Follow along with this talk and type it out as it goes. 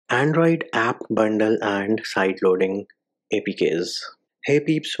Android app bundle and side loading APKs. Hey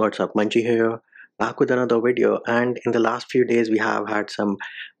peeps, what's up? Munchie here, back with another video. And in the last few days, we have had some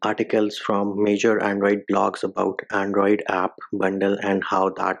articles from major Android blogs about Android app bundle and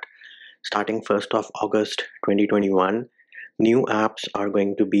how that starting 1st of August 2021, new apps are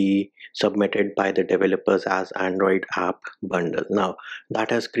going to be submitted by the developers as Android app bundle. Now,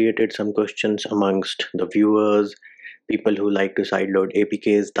 that has created some questions amongst the viewers, people who like to sideload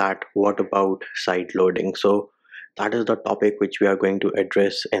APKs, that what about side loading? So that is the topic which we are going to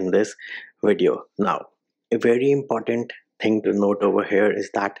address in this video. Now, a very important thing to note over here is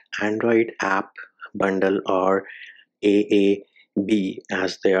that Android app bundle, or AAB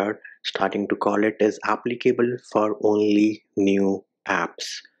as they are starting to call it, is applicable for only new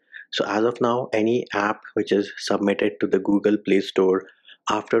apps. So as of now, any app which is submitted to the Google Play Store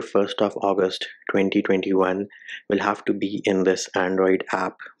after 1st of August 2021 will have to be in this Android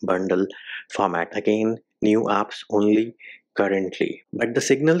app bundle format. Again, new apps only currently. But the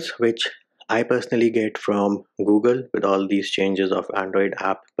signals which I personally get from Google with all these changes of Android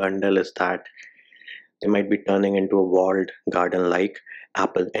app bundle is that they might be turning into a walled garden like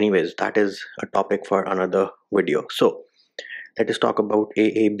Apple. Anyways, that is a topic for another video. So let us talk about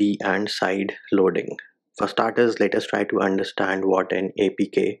AAB and side loading. For starters, let us try to understand what an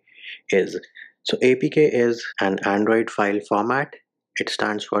APK is. So APK is an Android file format. It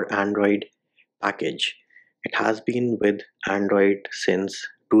stands for Android package. It has been with Android since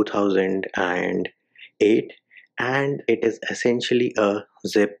 2008, and it is essentially a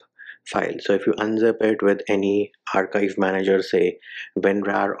zip file. So if you unzip it with any archive manager, say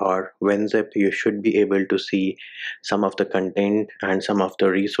WinRAR or WinZip, you should be able to see some of the content and some of the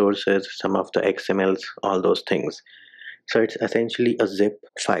resources, some of the XMLs, all those things. So it's essentially a zip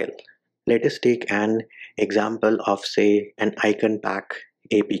file. Let us take an example of, say, an icon pack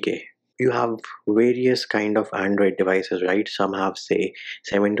APK. You have various kind of Android devices, right? Some have, say,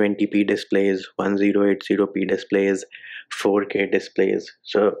 720p displays, 1080p displays, 4K displays.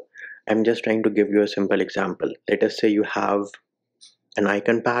 So I'm just trying to give you a simple example. Let us say you have an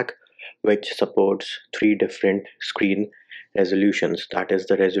icon pack which supports 3 different screen resolutions. That is,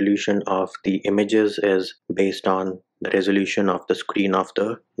 the resolution of the images is based on the resolution of the screen of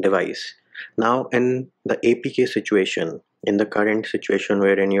the device. Now, in the APK situation, in the current situation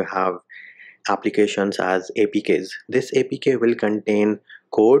wherein you have applications as APKs, this APK will contain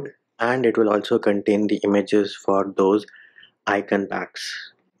code and it will also contain the images for those icon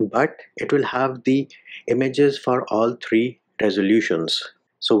packs, but it will have the images for all 3 resolutions.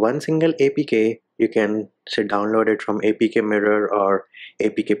 So one single APK, you can say download it from APK Mirror or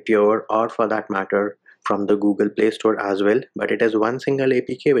APK Pure, or for that matter from the Google Play Store as well, but it is one single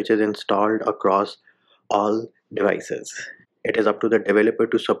APK which is installed across all devices. It is up to the developer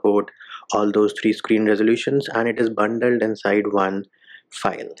to support all those 3 screen resolutions, and it is bundled inside one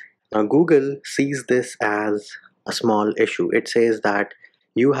file. Now Google sees this as a small issue. It says that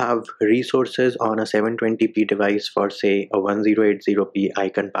you have resources on a 720p device for, say, a 1080p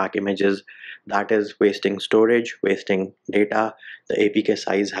icon pack images. That is wasting storage, wasting data. The APK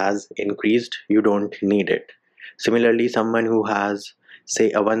size has increased. You don't need it. Similarly, someone who has,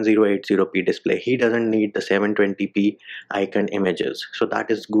 say, a 1080p display, he doesn't need the 720p icon images. So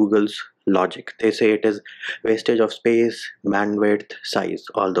that is Google's logic. They say it is wastage of space, bandwidth, size,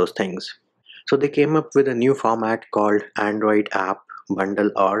 all those things. So they came up with a new format called Android App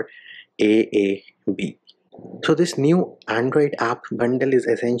Bundle, or AAB. So this new Android App Bundle is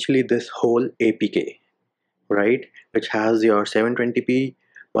essentially this whole APK, right, which has your 720p,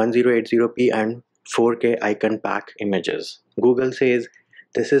 1080p and 4K icon pack images. Google says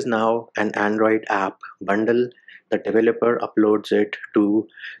this is now an Android app bundle. The developer uploads it to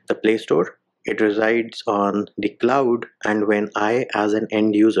the Play Store. It resides on the cloud, and when I as an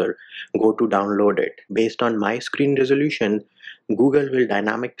end user go to download it, based on my screen resolution, Google will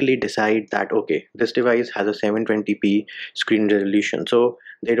dynamically decide that, okay, this device has a 720p screen resolution, so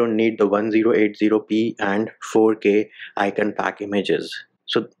they don't need the 1080p and 4K icon pack images.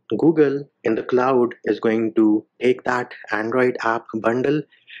 So Google in the cloud is going to take that Android app bundle,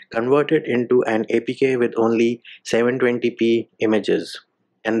 convert it into an APK with only 720p images,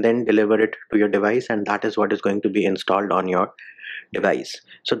 and then deliver it to your device, and that is what is going to be installed on your device.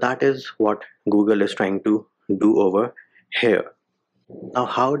 So that is what Google is trying to do over here. Now,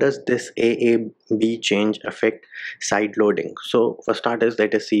 how does this AAB change affect side loading? So for starters,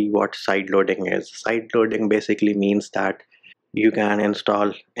 let us see what side loading is. Side loading basically means that you can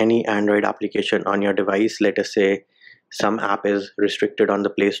install any Android application on your device. Let us say some app is restricted on the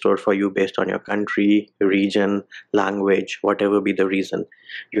Play Store for you based on your country, region, language, whatever be the reason.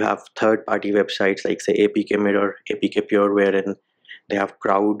 You have third-party websites like say APK Mirror, APK Pure, wherein they have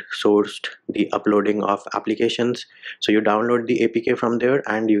crowd-sourced the uploading of applications. So you download the APK from there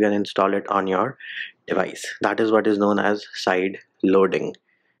and you can install it on your device. That is what is known as side loading.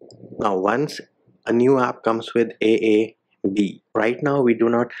 Now, once a new app comes with AAB, right now we do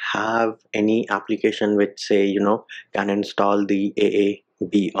not have any application which say, can install the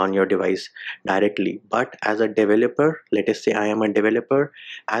AAB on your device directly. But as a developer, let us say I am a developer.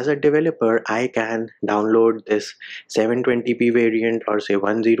 As a developer, I can download this 720p variant or say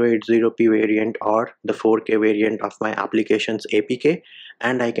 1080p variant or the 4K variant of my application's APK,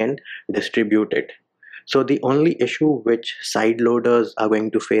 and I can distribute it. So the only issue which side loaders are going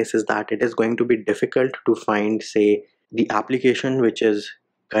to face is that it is going to be difficult to find, say, the application which is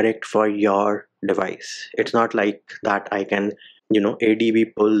correct for your device. It's not like that I can,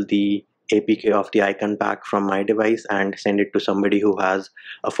 ADB pull the APK of the icon pack from my device and send it to somebody who has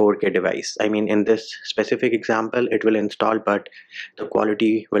a 4K device. I mean, in this specific example, it will install, but the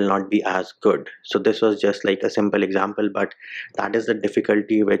quality will not be as good. So this was just like a simple example, but that is the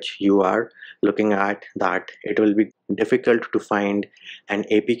difficulty which you are looking at, that it will be difficult to find an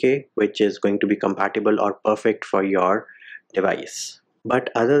APK which is going to be compatible or perfect for your device.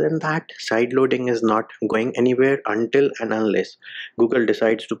 But other than that, side loading is not going anywhere until and unless Google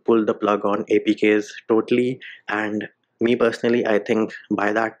decides to pull the plug on APKs totally. And me personally, I think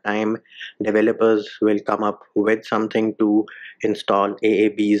by that time developers will come up with something to install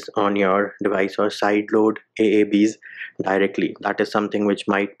AABs on your device or side load AABs directly. That is something which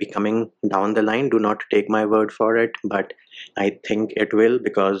might be coming down the line. Do not take my word for it, but I think it will,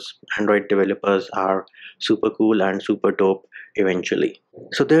 because Android developers are super cool and super dope eventually.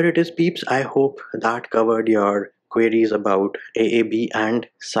 So there it is, peeps. I hope that covered your queries about AAB and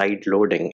side loading.